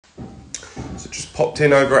So just popped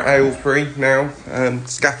in over at Aylesbury now.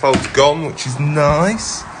 Scaffold's gone, which is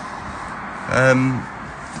nice.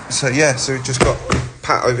 So yeah, so we just got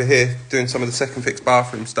Pat over here doing some of the second fix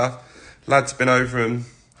bathroom stuff. Lads have been over and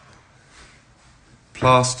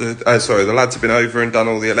plastered. The lads have been over and done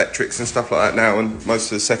all the electrics and stuff like that now, and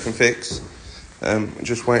most of the second fix.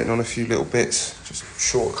 Just waiting on a few little bits, just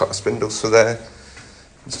shortcut the spindles for there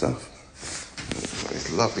and stuff.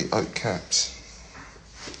 These lovely oak caps.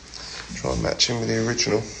 Try and match in with the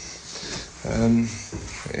original.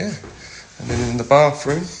 Yeah, and then in the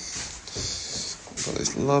bathroom, we've got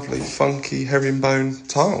this lovely funky herringbone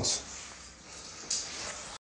tiles.